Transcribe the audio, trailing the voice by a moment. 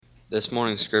This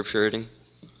morning's scripture reading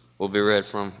will be read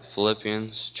from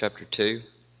Philippians chapter 2,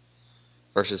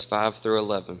 verses 5 through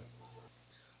 11.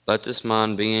 Let this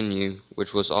mind be in you,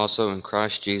 which was also in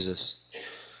Christ Jesus,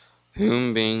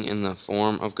 whom being in the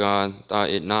form of God thought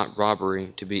it not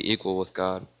robbery to be equal with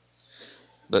God,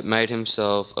 but made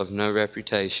himself of no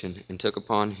reputation, and took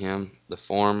upon him the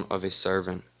form of a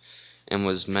servant, and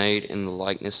was made in the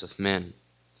likeness of men.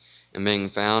 And being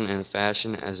found in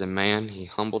fashion as a man, he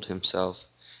humbled himself,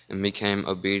 and became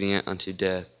obedient unto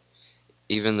death,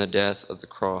 even the death of the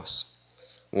cross.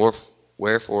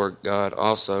 Wherefore God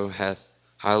also hath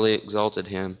highly exalted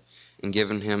him, and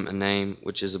given him a name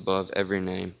which is above every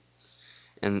name,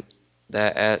 and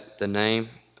that at the name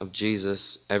of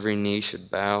Jesus every knee should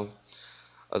bow,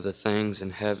 of the things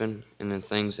in heaven, and the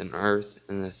things in earth,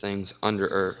 and the things under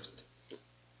earth,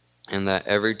 and that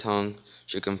every tongue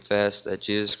should confess that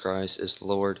Jesus Christ is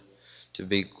Lord, to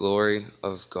the glory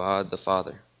of God the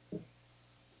Father.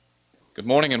 Good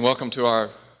morning and welcome to our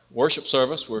worship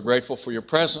service. We're grateful for your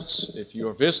presence. If you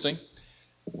are visiting,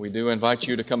 we do invite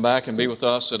you to come back and be with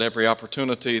us at every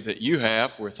opportunity that you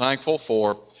have. We're thankful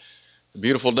for the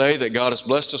beautiful day that God has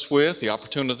blessed us with, the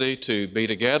opportunity to be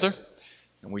together.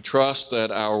 And we trust that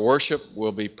our worship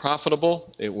will be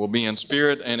profitable, it will be in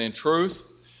spirit and in truth,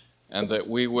 and that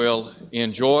we will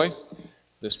enjoy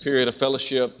this period of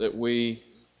fellowship that we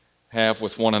have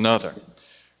with one another.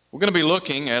 We're going to be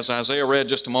looking, as Isaiah read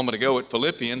just a moment ago, at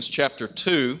Philippians chapter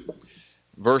 2,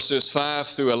 verses 5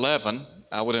 through 11.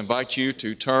 I would invite you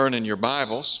to turn in your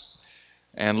Bibles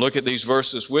and look at these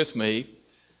verses with me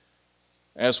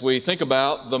as we think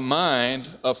about the mind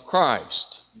of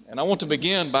Christ. And I want to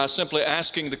begin by simply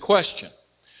asking the question,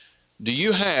 do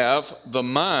you have the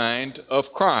mind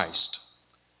of Christ?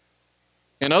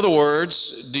 In other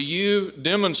words, do you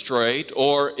demonstrate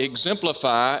or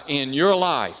exemplify in your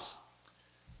life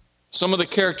some of the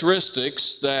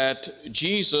characteristics that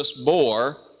Jesus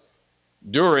bore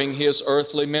during his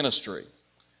earthly ministry?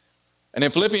 And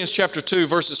in Philippians chapter 2,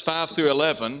 verses 5 through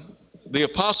 11, the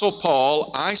Apostle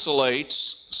Paul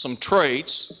isolates some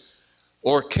traits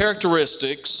or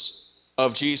characteristics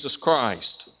of Jesus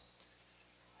Christ.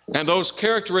 And those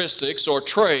characteristics or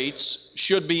traits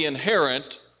should be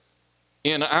inherent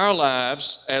in our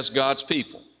lives as God's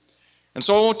people. And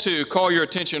so I want to call your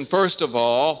attention, first of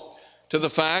all, to the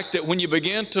fact that when you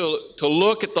begin to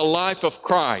look at the life of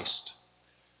Christ,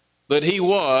 that he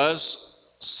was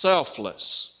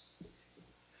selfless.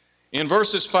 In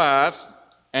verses 5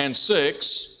 and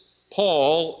 6,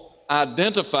 Paul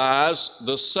identifies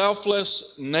the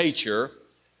selfless nature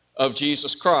of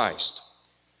Jesus Christ.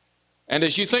 And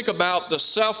as you think about the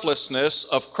selflessness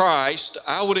of Christ,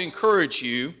 I would encourage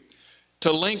you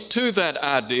to link to that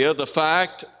idea the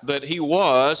fact that he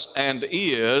was and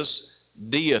is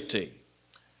deity.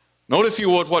 Note, if you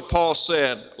would, what Paul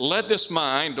said, let this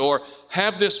mind, or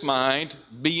have this mind,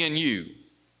 be in you,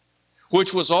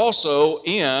 which was also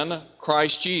in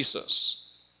Christ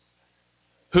Jesus,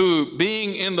 who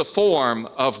being in the form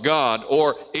of God,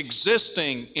 or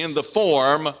existing in the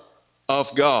form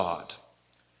of God.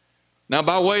 Now,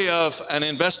 by way of an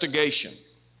investigation,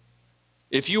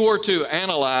 if you were to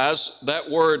analyze that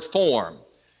word form,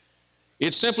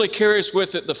 it simply carries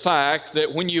with it the fact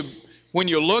that when you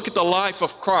look at the life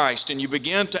of Christ and you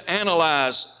begin to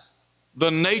analyze the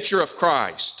nature of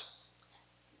Christ,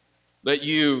 that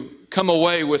you come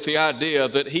away with the idea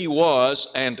that he was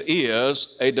and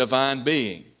is a divine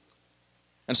being.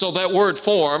 And so that word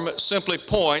form simply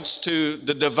points to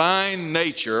the divine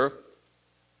nature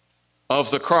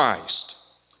of the Christ.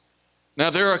 Now,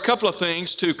 there are a couple of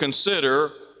things to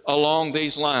consider along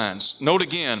these lines. Note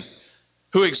again,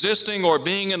 who existing or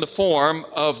being in the form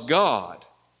of God.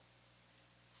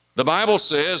 The Bible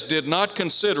says, did not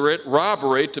consider it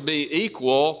robbery to be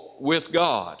equal with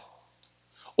God,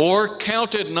 or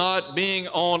counted not being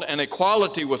on an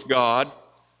equality with God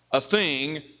a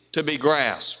thing to be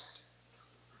grasped.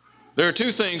 There are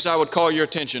two things I would call your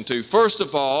attention to. First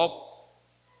of all,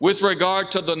 with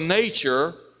regard to the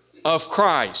nature of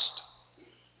Christ,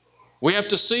 we have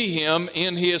to see him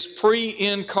in his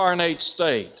pre-incarnate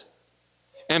state.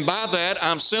 And by that,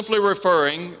 I'm simply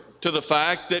referring to the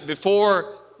fact that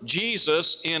before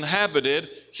Jesus inhabited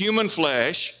human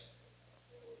flesh,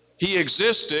 he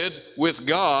existed with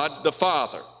God the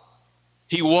Father.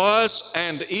 He was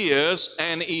and is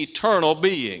an eternal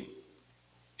being.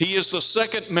 He is the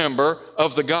second member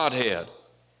of the Godhead.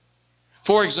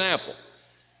 For example,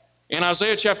 in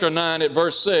Isaiah chapter 9 at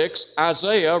verse 6,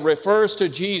 Isaiah refers to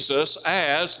Jesus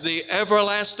as the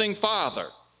everlasting Father.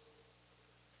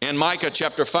 In Micah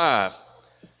chapter 5,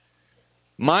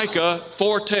 Micah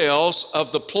foretells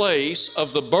of the place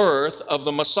of the birth of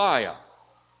the Messiah.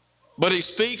 But he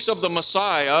speaks of the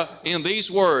Messiah in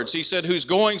these words. He said, whose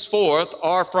goings forth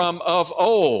are from of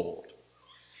old,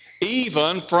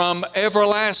 even from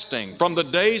everlasting, from the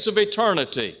days of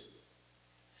eternity.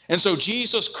 And so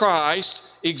Jesus Christ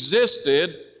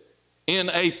existed in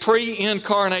a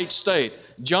pre-incarnate state.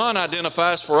 John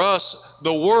identifies for us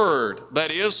the Word,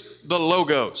 that is, the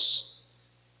Logos.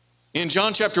 In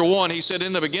John chapter 1, he said,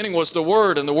 in the beginning was the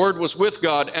Word, and the Word was with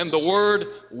God, and the Word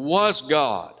was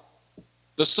God.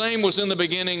 The same was in the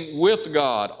beginning with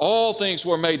God. All things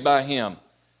were made by Him,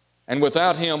 and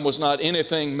without Him was not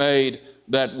anything made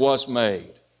that was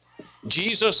made.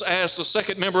 Jesus, as the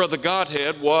second member of the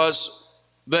Godhead, was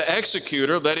the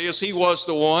executor, that is, He was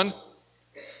the one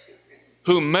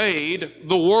who made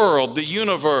the world, the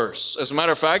universe. As a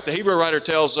matter of fact, the Hebrew writer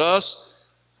tells us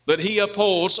that He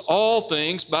upholds all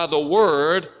things by the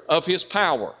word of His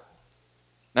power.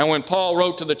 Now, when Paul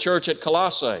wrote to the church at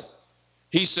Colossae,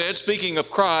 he said, speaking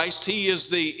of Christ, He is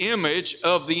the image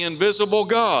of the invisible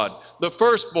God, the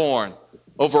firstborn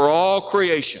over all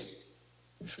creation.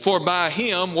 For by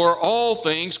Him were all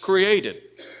things created,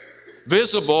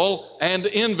 visible and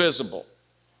invisible.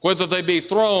 Whether they be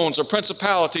thrones or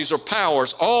principalities or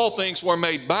powers, all things were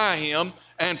made by Him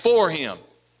and for Him.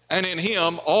 And in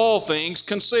Him all things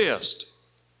consist.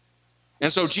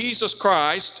 And so Jesus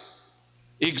Christ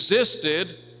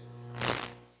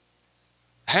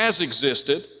has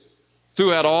existed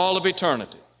throughout all of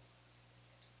eternity.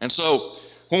 And so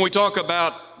when we talk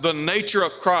about the nature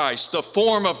of Christ, the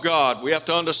form of God, we have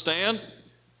to understand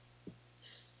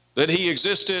that He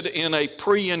existed in a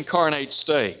pre-incarnate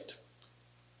state.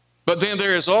 But then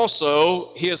there is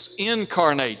also His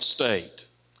incarnate state.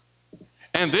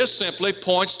 And this simply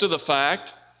points to the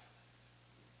fact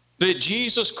that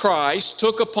Jesus Christ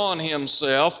took upon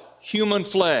Himself human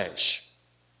flesh.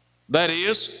 That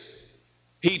is,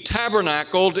 He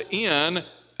tabernacled in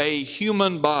a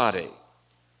human body.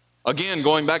 Again,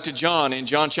 going back to John in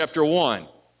John chapter 1.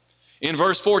 In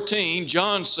verse 14,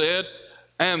 John said,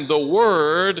 and the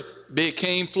Word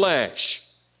became flesh,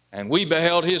 and we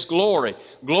beheld His glory,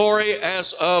 glory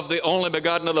as of the only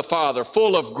begotten of the Father,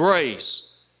 full of grace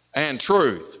and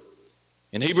truth.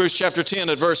 In Hebrews chapter 10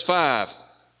 at verse 5,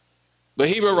 the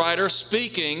Hebrew writer,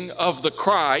 speaking of the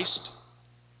Christ,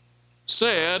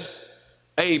 said,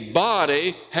 a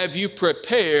body have you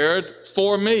prepared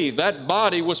for me. That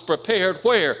body was prepared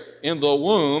where? In the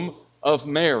womb of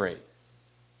Mary.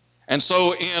 And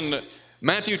so in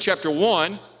Matthew chapter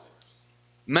 1,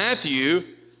 Matthew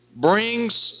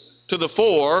brings to the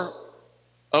fore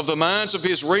of the minds of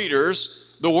his readers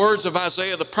the words of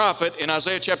Isaiah the prophet in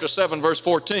Isaiah chapter 7 verse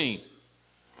 14.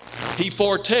 He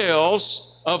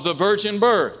foretells of the virgin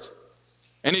birth.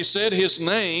 And he said His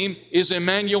name is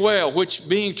Emmanuel, which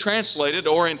being translated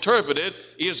or interpreted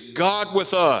is God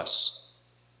with us.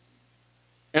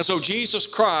 And so Jesus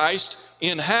Christ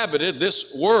inhabited this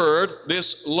Word,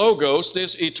 this Logos,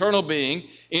 this eternal being,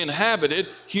 inhabited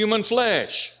human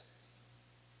flesh.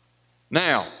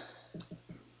 Now,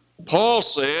 Paul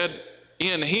said,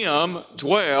 in Him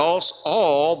dwells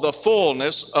all the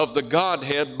fullness of the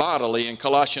Godhead bodily in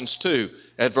Colossians 2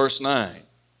 at verse 9.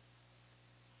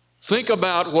 Think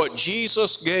about what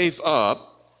Jesus gave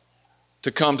up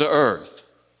to come to earth.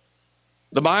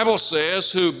 The Bible says,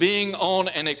 who being on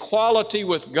an equality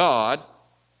with God,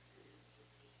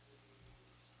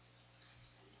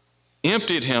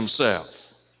 emptied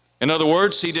Himself. In other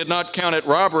words, He did not count it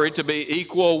robbery to be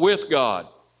equal with God.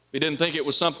 He didn't think it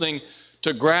was something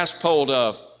to grasp hold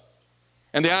of.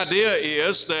 And the idea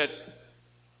is that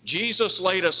Jesus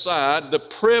laid aside the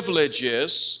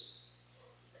privileges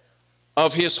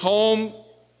of His home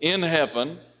in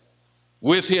heaven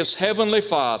with His heavenly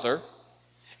Father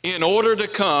in order to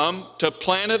come to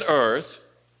planet Earth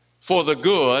for the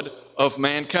good of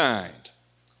mankind.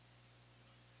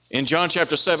 In John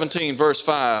chapter 17, verse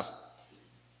 5,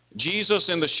 Jesus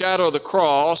in the shadow of the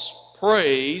cross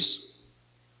prays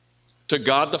to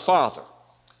God the Father.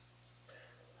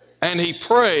 And He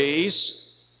prays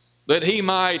that He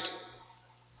might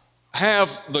have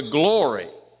the glory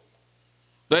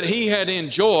that He had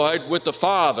enjoyed with the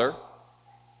Father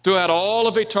throughout all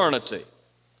of eternity,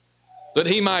 that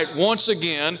He might once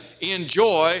again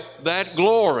enjoy that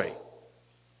glory.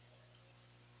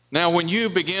 Now, when you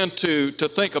begin to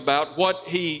think about what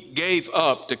He gave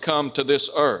up to come to this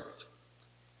earth,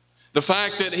 the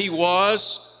fact that He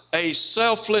was a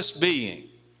selfless being,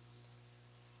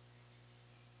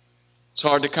 it's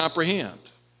hard to comprehend.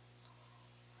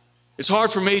 It's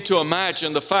hard for me to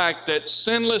imagine the fact that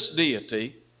sinless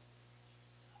deity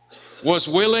was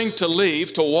willing to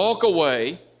leave, to walk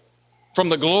away from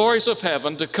the glories of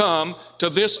heaven to come to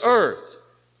this earth.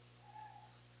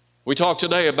 We talked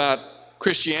today about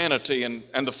Christianity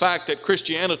and the fact that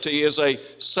Christianity is a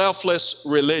selfless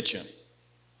religion.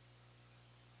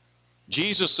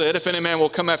 Jesus said, if any man will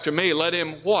come after me, let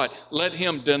him what? Let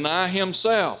him deny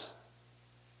himself.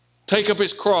 Take up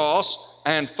his cross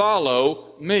and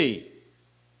follow me.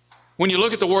 When you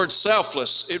look at the word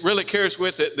selfless, it really carries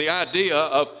with it the idea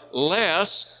of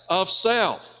less of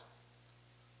self.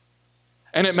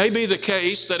 And it may be the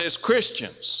case that as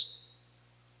Christians,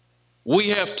 we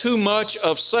have too much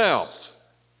of self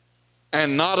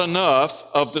and not enough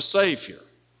of the Savior.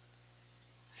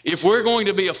 If we're going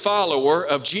to be a follower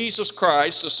of Jesus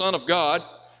Christ, the Son of God,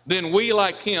 then we,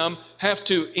 like Him, have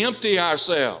to empty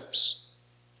ourselves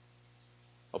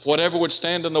of whatever would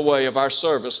stand in the way of our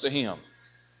service to Him.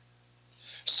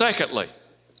 Secondly,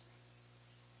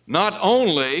 not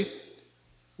only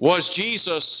was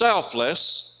Jesus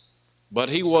selfless, but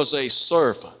He was a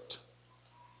servant.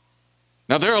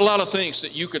 Now, there are a lot of things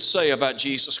that you could say about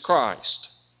Jesus Christ.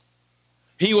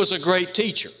 He was a great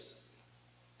teacher.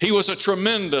 He was a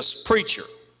tremendous preacher.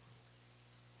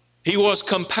 He was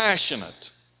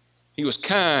compassionate. He was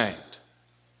kind.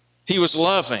 He was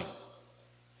loving.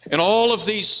 And all of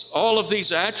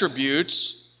these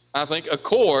attributes, I think,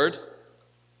 accord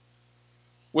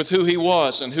with who He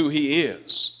was and who He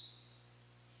is.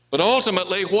 But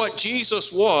ultimately, what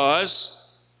Jesus was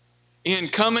in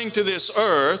coming to this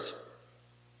earth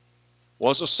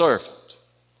was a servant.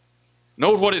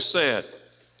 Note what is said.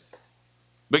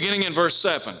 Beginning in verse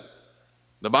 7,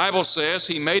 the Bible says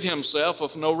He made Himself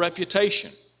of no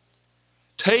reputation,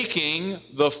 taking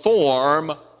the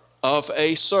form of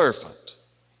a servant,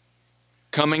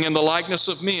 coming in the likeness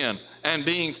of men, and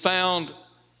being found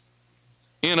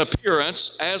in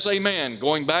appearance as a man,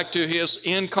 going back to His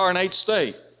incarnate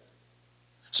state.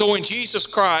 So when Jesus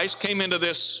Christ came into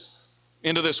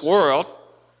this world,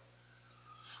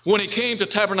 when He came to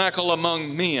tabernacle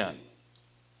among men,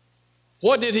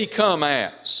 what did He come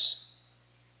as?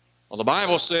 Well, the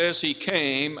Bible says He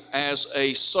came as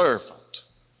a servant.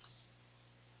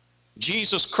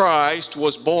 Jesus Christ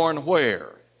was born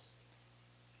where?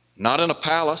 Not in a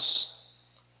palace,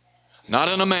 not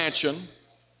in a mansion,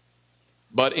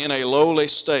 but in a lowly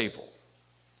stable.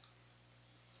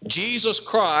 Jesus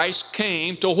Christ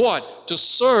came to what? To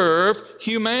serve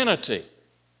humanity.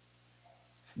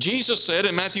 Jesus said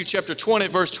in Matthew chapter 20,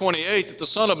 verse 28, that the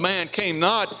Son of Man came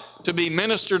not to be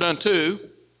ministered unto,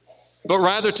 but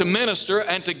rather to minister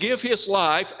and to give His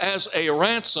life as a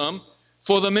ransom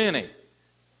for the many.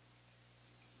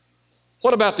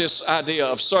 What about this idea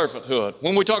of servanthood?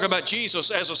 When we talk about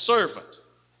Jesus as a servant,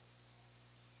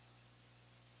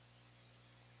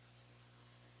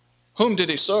 whom did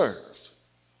He serve?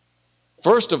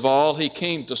 First of all, He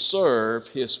came to serve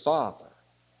His Father.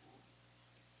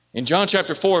 In John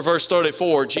chapter 4, verse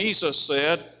 34, Jesus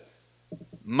said,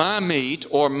 my meat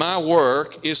or my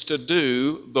work is to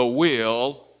do the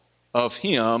will of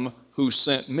Him who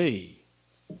sent me,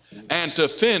 and to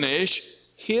finish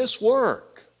His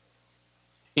work.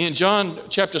 In John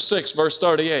chapter 6, verse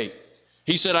 38,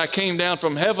 He said, I came down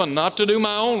from heaven not to do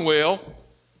my own will,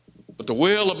 but the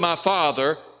will of my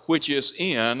Father which is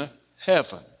in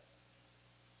heaven.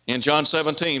 In John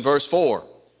 17, verse 4,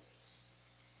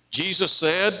 Jesus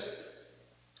said,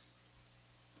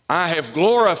 I have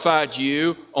glorified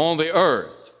you on the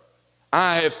earth.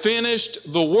 I have finished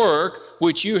the work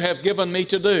which you have given me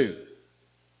to do.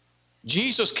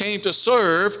 Jesus came to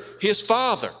serve His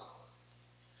Father.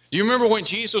 Do you remember when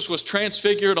Jesus was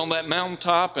transfigured on that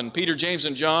mountaintop and Peter, James,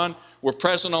 and John were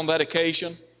present on that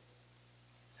occasion?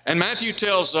 And Matthew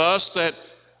tells us that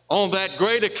on that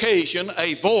great occasion,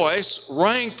 a voice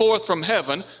rang forth from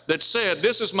heaven that said,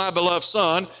 this is my beloved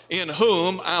Son, in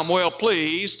whom I'm well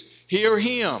pleased. Hear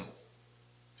Him.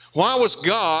 Why was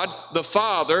God the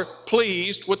Father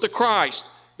pleased with the Christ?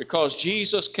 Because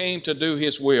Jesus came to do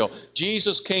His will.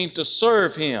 Jesus came to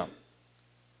serve Him.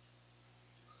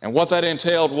 And what that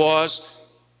entailed was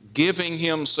giving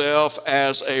Himself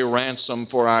as a ransom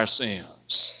for our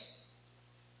sins.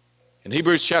 In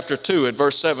Hebrews chapter 2 at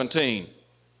verse 17,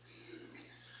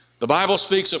 the Bible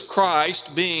speaks of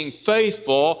Christ being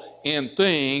faithful in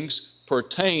things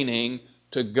pertaining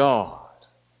to God.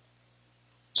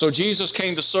 So Jesus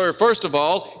came to serve, first of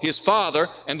all, His Father,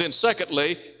 and then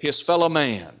secondly, His fellow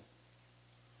man.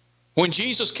 When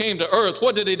Jesus came to earth,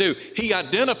 what did He do? He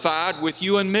identified with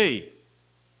you and me.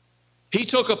 He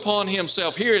took upon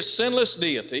Himself, here is sinless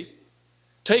deity,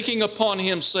 taking upon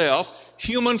Himself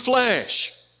human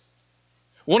flesh.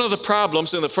 One of the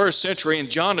problems in the first century, and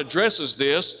John addresses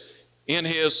this in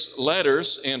his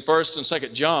letters in 1st and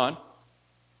 2nd John,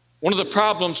 one of the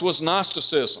problems was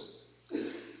Gnosticism.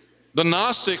 The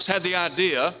Gnostics had the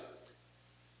idea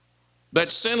that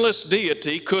sinless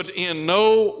deity could in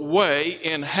no way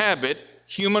inhabit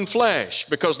human flesh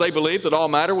because they believed that all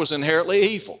matter was inherently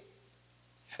evil.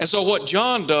 And so what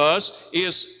John does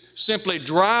is simply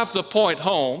drive the point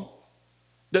home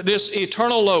that this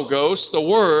eternal Logos, the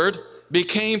Word,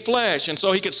 became flesh. And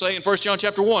so he could say in 1 John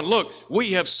chapter 1, look,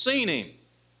 we have seen him.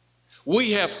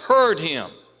 We have heard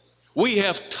him. We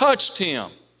have touched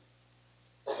him.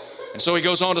 And so he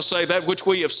goes on to say, that which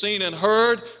we have seen and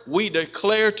heard, we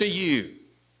declare to you.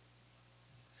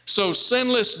 So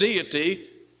sinless deity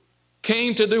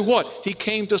came to do what? He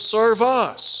came to serve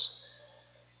us.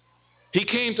 He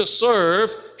came to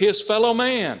serve his fellow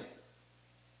man.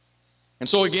 And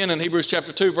so again in Hebrews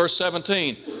chapter 2, verse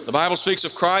 17, the Bible speaks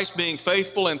of Christ being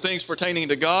faithful in things pertaining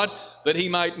to God, that he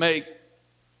might make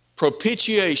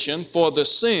propitiation for the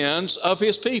sins of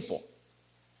his people.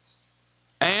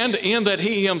 And in that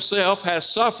he himself has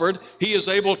suffered, he is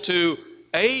able to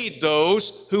aid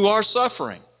those who are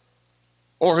suffering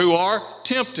or who are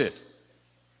tempted.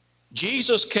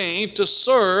 Jesus came to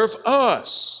serve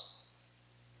us.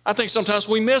 I think sometimes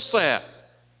we miss that.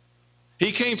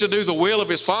 He came to do the will of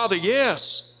his Father,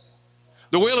 yes.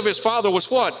 The will of his Father was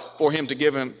what? For him to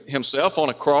give himself on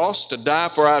a cross to die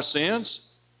for our sins.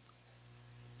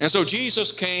 And so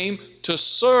Jesus came to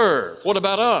serve. What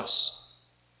about us?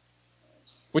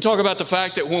 We talk about the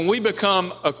fact that when we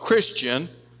become a Christian,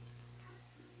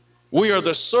 we are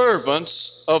the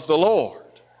servants of the Lord.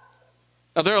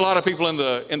 Now, there are a lot of people in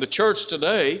the church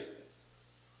today,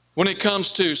 when it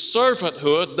comes to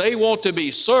servanthood, they want to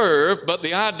be served, but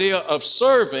the idea of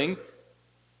serving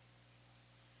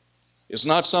is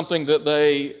not something that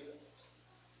they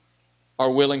are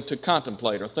willing to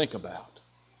contemplate or think about.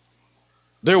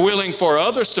 They're willing for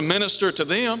others to minister to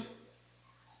them,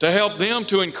 to help them,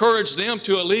 to encourage them,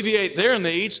 to alleviate their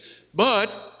needs, but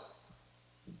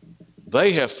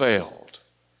they have failed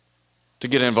to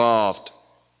get involved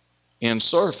in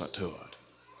servanthood.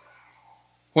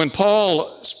 When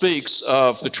Paul speaks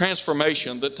of the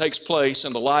transformation that takes place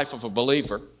in the life of a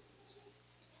believer,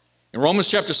 in Romans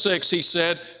chapter 6, he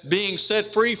said, being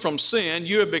set free from sin,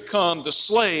 you have become the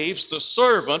slaves, the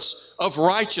servants of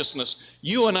righteousness.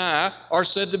 You and I are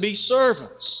said to be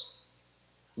servants.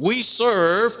 We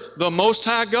serve the Most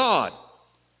High God.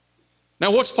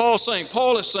 Now, what's Paul saying?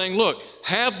 Paul is saying, look,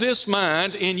 have this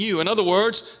mind in you. In other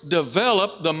words,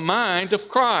 develop the mind of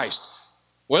Christ.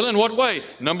 Well, in what way?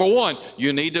 Number one,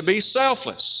 you need to be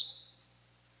selfless.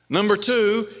 Number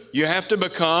two, you have to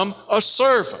become a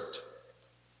servant.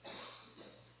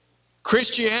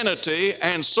 Christianity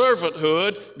and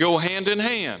servanthood go hand in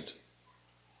hand.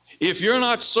 If you're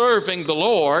not serving the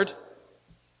Lord,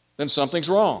 then something's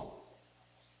wrong.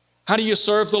 How do you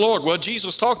serve the Lord? Well,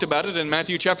 Jesus talked about it in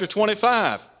Matthew chapter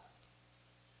 25.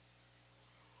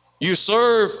 You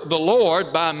serve the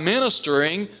Lord by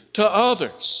ministering to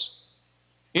others.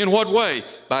 In what way?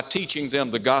 By teaching them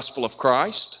the gospel of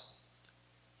Christ.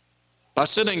 By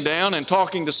sitting down and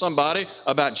talking to somebody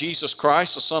about Jesus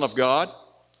Christ, the Son of God.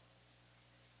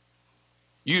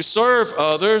 You serve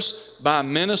others by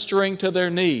ministering to their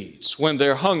needs when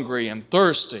they're hungry and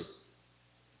thirsty,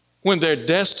 when they're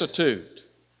destitute.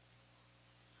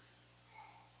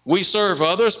 We serve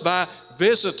others by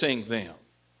visiting them,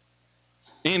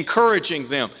 encouraging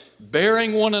them,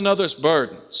 bearing one another's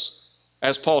burdens,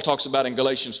 as Paul talks about in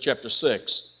Galatians chapter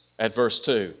 6 at verse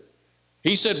 2.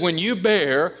 He said, when you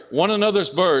bear one another's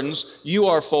burdens, you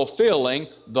are fulfilling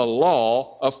the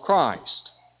law of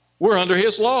Christ. We're under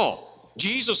his law.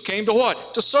 Jesus came to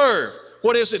what? To serve.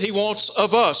 What is it he wants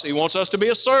of us? He wants us to be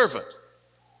a servant.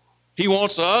 He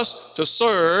wants us to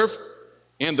serve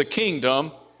in the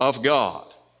kingdom of God.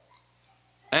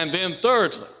 And then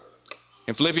thirdly,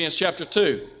 in Philippians chapter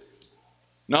 2,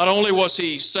 not only was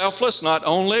he selfless, not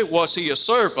only was he a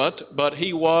servant, but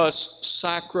he was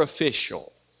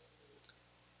sacrificial.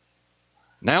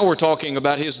 Now we're talking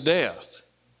about his death.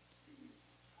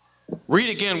 Read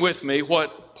again with me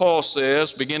what Paul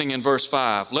says, beginning in verse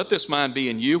 5. Let this mind be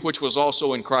in you, which was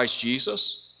also in Christ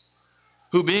Jesus,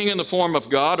 who being in the form of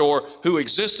God, or who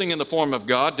existing in the form of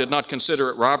God, did not consider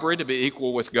it robbery to be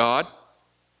equal with God,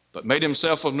 but made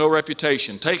himself of no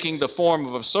reputation, taking the form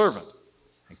of a servant,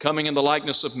 and coming in the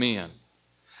likeness of men.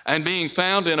 And being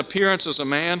found in appearance as a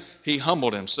man, he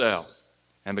humbled himself,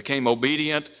 and became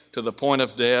obedient to the point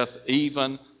of death,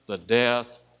 even the death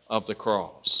of the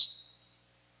cross.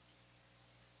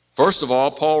 First of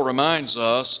all, Paul reminds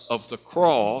us of the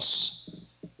cross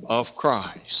of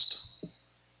Christ.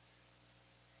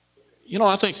 You know,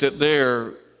 I think that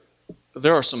there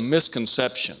there are some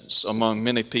misconceptions among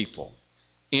many people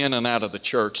in and out of the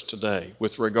church today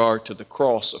with regard to the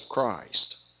cross of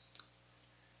Christ.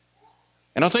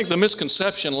 And I think the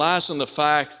misconception lies in the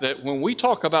fact that when we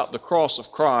talk about the cross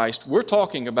of Christ, we're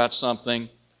talking about something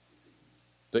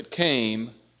that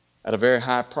came at a very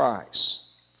high price.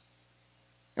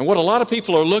 And what a lot of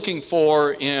people are looking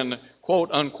for in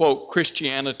quote-unquote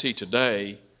Christianity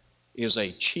today is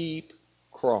a cheap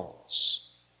cross.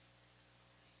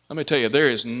 Let me tell you, there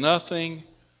is nothing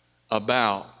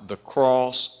about the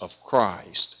cross of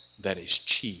Christ that is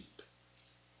cheap.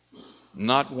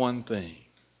 Not one thing.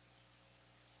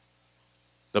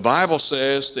 The Bible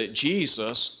says that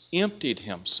Jesus emptied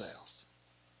himself.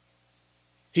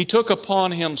 He took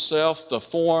upon himself the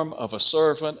form of a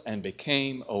servant and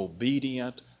became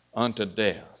obedient unto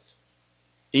death,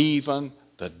 even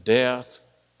the death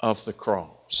of the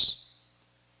cross.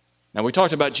 Now, we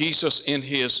talked about Jesus in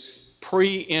his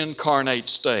pre-incarnate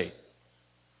state.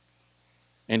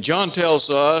 And John tells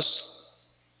us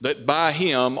that by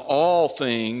him all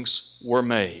things were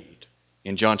made.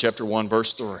 In John chapter 1,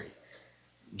 verse 3.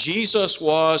 Jesus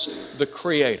was the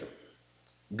creator.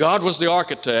 God was the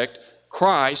architect.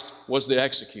 Christ was the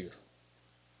executor.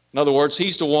 In other words,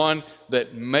 he's the one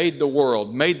that made the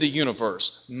world, made the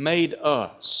universe, made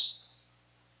us.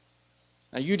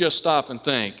 Now you just stop and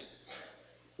think.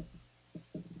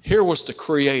 Here was the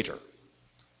creator,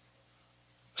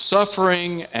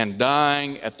 suffering and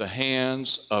dying at the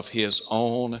hands of his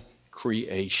own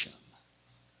creation.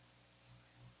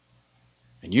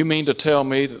 And you mean to tell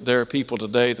me that there are people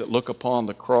today that look upon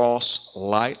the cross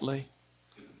lightly?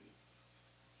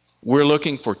 We're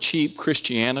looking for cheap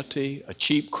Christianity, a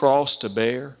cheap cross to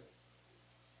bear.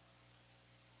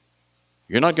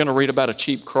 You're not going to read about a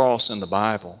cheap cross in the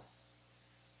Bible.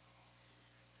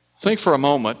 Think for a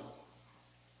moment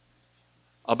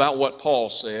about what Paul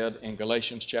said in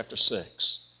Galatians chapter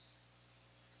 6.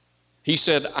 He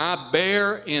said, I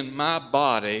bear in my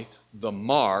body the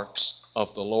marks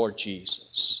of the Lord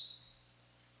Jesus.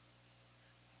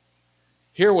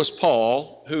 Here was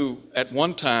Paul, who at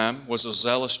one time was a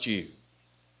zealous Jew,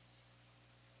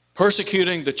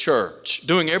 persecuting the church,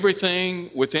 doing everything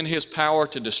within his power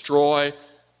to destroy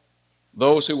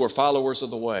those who were followers of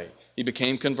the way. He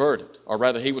became converted, or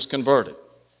rather he was converted,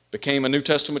 became a New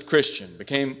Testament Christian,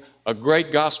 became a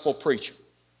great gospel preacher.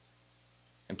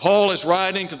 And Paul is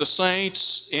writing to the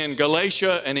saints in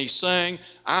Galatia, and he's saying,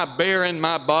 I bear in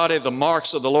my body the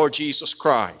marks of the Lord Jesus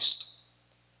Christ.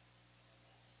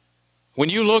 When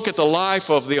you look at the life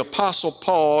of the Apostle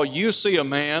Paul, you see a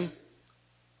man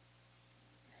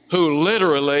who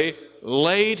literally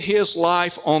laid his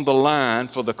life on the line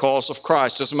for the cause of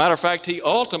Christ. As a matter of fact, he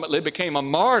ultimately became a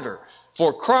martyr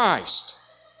for Christ.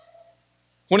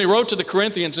 When he wrote to the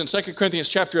Corinthians in 2 Corinthians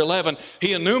chapter 11,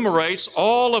 he enumerates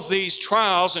all of these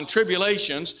trials and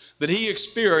tribulations that he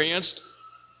experienced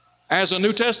as a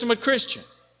New Testament Christian.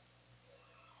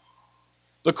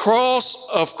 The cross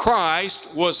of Christ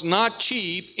was not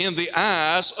cheap in the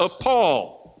eyes of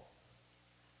Paul.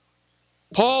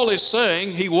 Paul is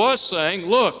saying, he was saying,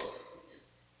 look,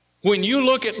 when you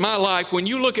look at my life, when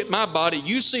you look at my body,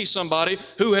 you see somebody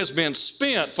who has been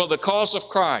spent for the cause of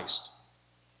Christ.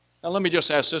 Now let me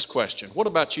just ask this question. What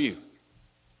about you?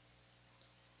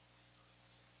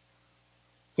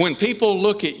 When people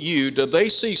look at you, do they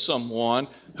see someone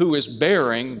who is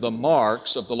bearing the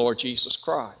marks of the Lord Jesus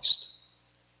Christ?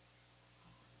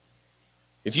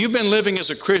 If you've been living as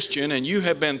a Christian and you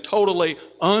have been totally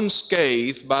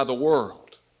unscathed by the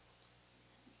world,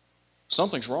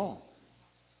 something's wrong.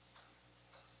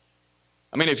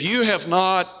 I mean, if you have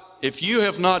not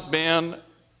been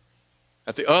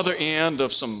at the other end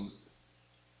of some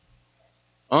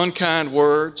unkind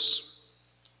words,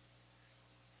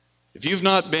 if you've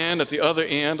not been at the other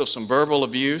end of some verbal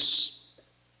abuse,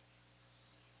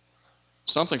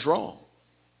 something's wrong.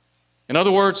 In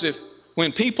other words,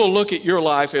 when people look at your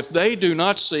life, if they do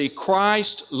not see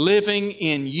Christ living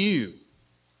in you,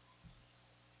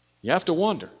 you have to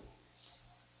wonder,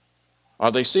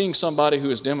 are they seeing somebody who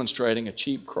is demonstrating a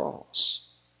cheap cross?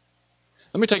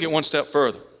 Let me take it one step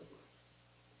further.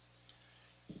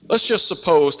 Let's just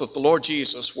suppose that the Lord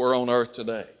Jesus were on earth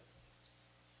today.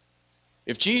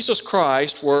 If Jesus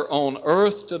Christ were on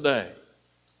earth today,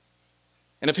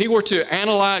 and if he were to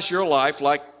analyze your life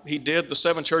like he did the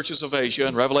 7 churches of Asia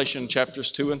in Revelation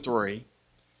chapters 2 and 3,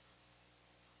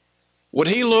 would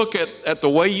he look at the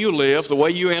way you live, the way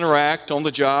you interact on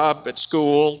the job, at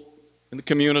school, in the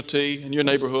community, in your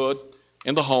neighborhood,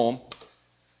 in the home,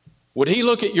 would he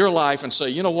look at your life and say,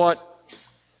 you know what?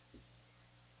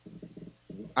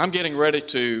 I'm getting ready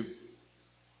to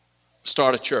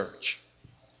start a church.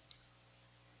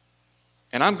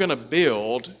 and I'm going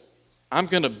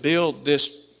to build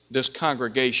this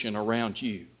congregation around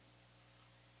you.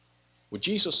 Would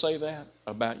Jesus say that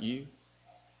about you?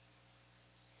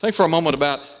 Think for a moment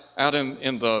about out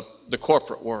in the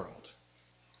corporate world.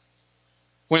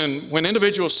 When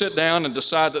individuals sit down and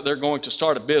decide that they're going to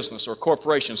start a business or a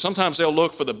corporation, sometimes they'll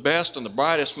look for the best and the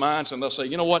brightest minds, and they'll say,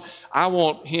 you know what, I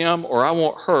want him or I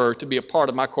want her to be a part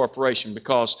of my corporation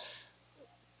because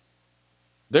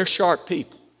they're sharp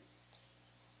people.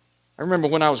 I remember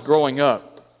when I was growing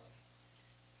up,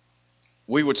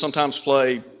 we would sometimes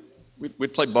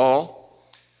we'd play ball.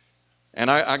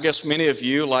 And I guess many of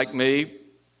you, like me,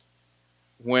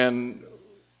 when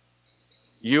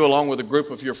you, along with a group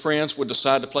of your friends, would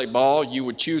decide to play ball, you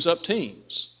would choose up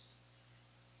teams.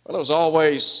 Well, it was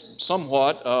always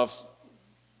somewhat of,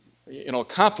 a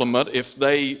compliment if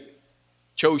they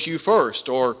chose you first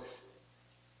or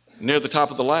near the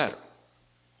top of the ladder.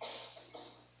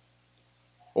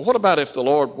 Well, what about if the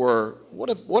Lord were,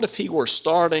 what if He were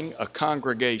starting a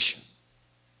congregation?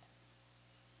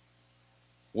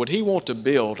 Would He want to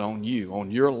build on you,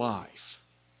 on your life?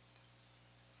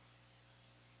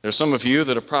 There's some of you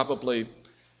that are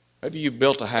maybe you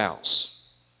built a house.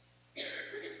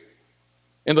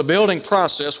 In the building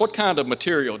process, what kind of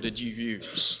material did you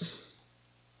use?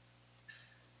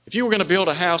 If you were going to build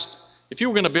a house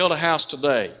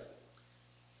today,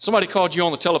 somebody called you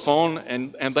on the telephone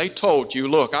and they told you,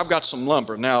 look, I've got some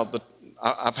lumber. Now,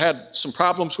 I've had some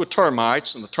problems with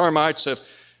termites, and the termites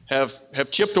have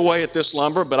chipped away at this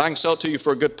lumber, but I can sell it to you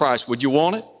for a good price. Would you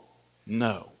want it?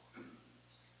 No.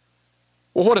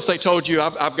 Well, what if they told you,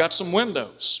 I've got some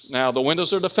windows. Now, the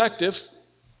windows are defective.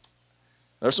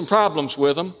 There's some problems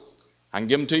with them. I can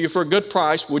give them to you for a good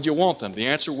price. Would you want them? The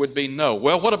answer would be no.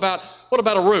 Well, what about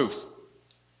a roof?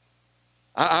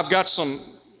 I've got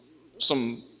some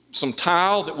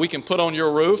tile that we can put on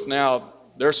your roof. Now,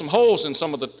 there are some holes in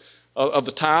some of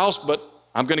the tiles, but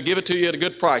I'm going to give it to you at a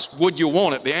good price. Would you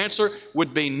want it? The answer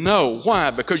would be no. Why?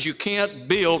 Because you can't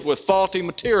build with faulty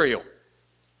material.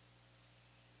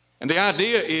 And the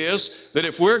idea is that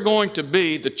if we're going to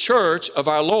be the church of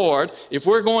our Lord, if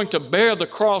we're going to bear the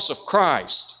cross of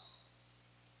Christ,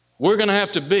 we're going to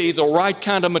have to be the right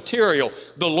kind of material.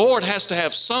 The Lord has to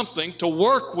have something to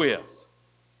work with.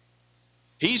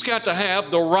 He's got to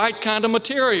have the right kind of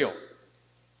material.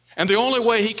 And the only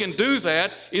way He can do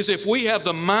that is if we have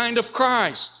the mind of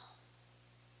Christ.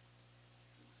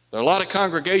 There are a lot of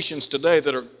congregations today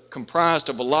that are comprised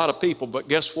of a lot of people, but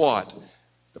guess what?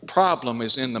 The problem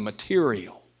is in the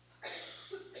material.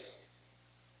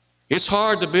 It's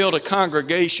hard to build a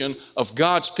congregation of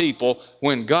God's people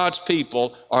when God's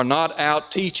people are not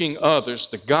out teaching others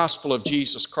the gospel of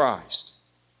Jesus Christ.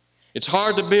 It's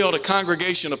hard to build a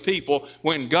congregation of people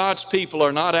when God's people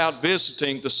are not out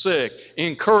visiting the sick,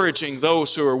 encouraging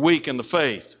those who are weak in the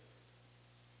faith.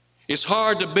 It's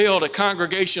hard to build a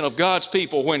congregation of God's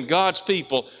people when God's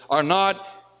people are not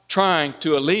trying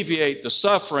to alleviate the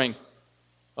suffering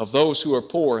of those who are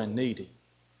poor and needy.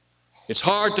 It's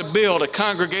hard to build a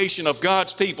congregation of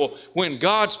God's people when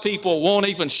God's people won't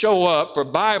even show up for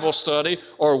Bible study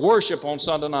or worship on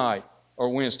Sunday night or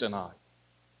Wednesday night.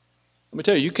 Let me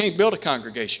tell you, you can't build a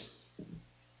congregation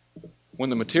when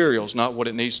the material's not what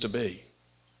it needs to be.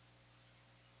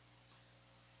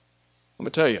 Let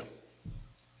me tell you,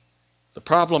 the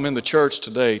problem in the church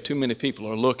today, too many people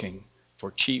are looking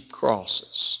for cheap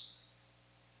crosses.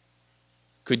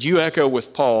 Could you echo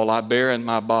with Paul, I bear in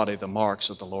my body the marks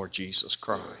of the Lord Jesus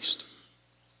Christ?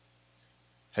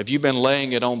 Have you been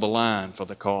laying it on the line for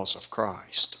the cause of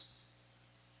Christ?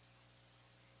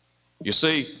 You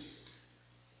see,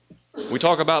 we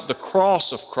talk about the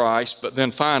cross of Christ, but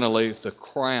then finally the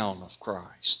crown of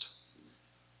Christ.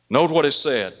 Note what is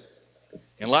said.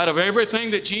 In light of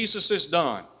everything that Jesus has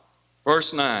done,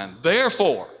 verse 9,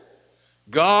 therefore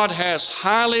God has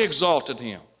highly exalted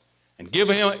Him and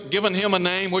given him a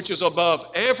name which is above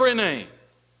every name,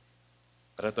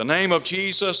 that at the name of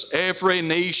Jesus every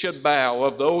knee should bow,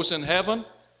 of those in heaven,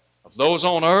 of those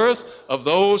on earth, of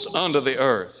those under the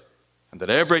earth, and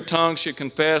that every tongue should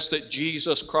confess that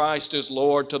Jesus Christ is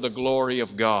Lord, to the glory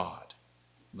of God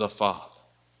the Father.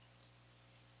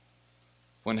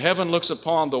 When heaven looks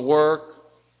upon the work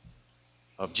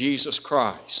of Jesus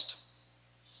Christ,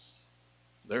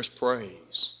 there's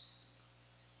praise,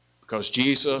 because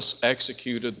Jesus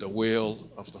executed the will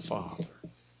of the Father.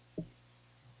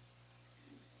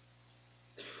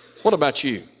 What about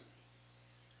you?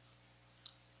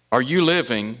 Are you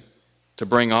living to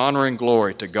bring honor and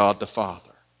glory to God the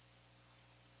Father?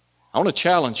 I want to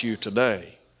challenge you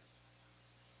today.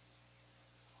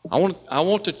 I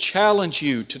want to challenge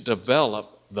you to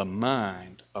develop the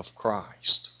mind of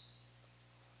Christ.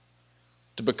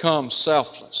 To become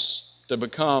selfless, to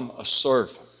become a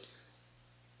servant,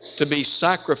 to be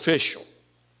sacrificial,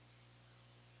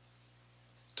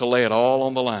 to lay it all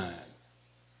on the line.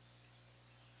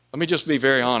 Let me just be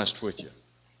very honest with you.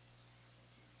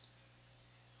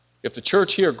 If the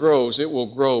church here grows, it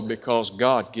will grow because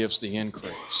God gives the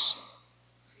increase.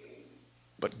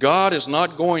 But God is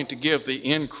not going to give the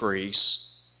increase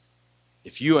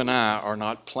if you and I are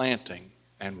not planting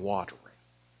and watering.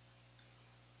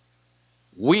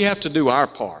 We have to do our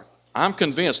part. I'm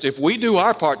convinced if we do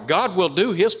our part, God will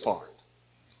do His part.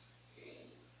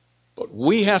 But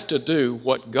we have to do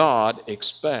what God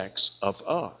expects of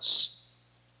us.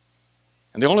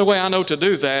 And the only way I know to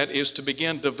do that is to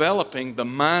begin developing the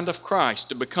mind of Christ,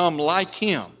 to become like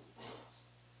Him.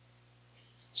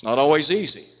 It's not always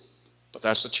easy, but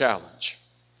that's a challenge.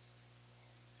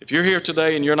 If you're here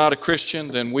today and you're not a Christian,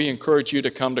 then we encourage you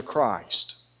to come to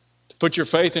Christ, to put your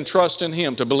faith and trust in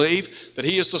Him, to believe that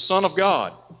He is the Son of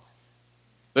God,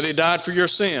 that He died for your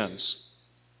sins,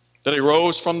 that He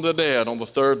rose from the dead on the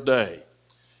third day.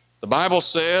 The Bible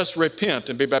says, repent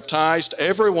and be baptized,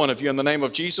 every one of you, in the name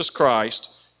of Jesus Christ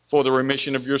for the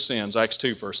remission of your sins. Acts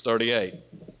 2, verse 38.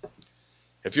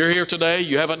 If you're here today,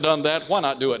 you haven't done that, why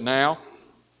not do it now?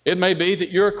 It may be that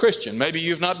you're a Christian. Maybe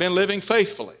you've not been living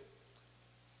faithfully.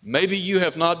 Maybe you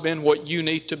have not been what you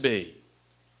need to be.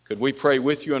 Could we pray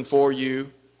with you and for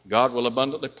you? God will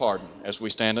abundantly pardon as we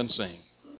stand and sing.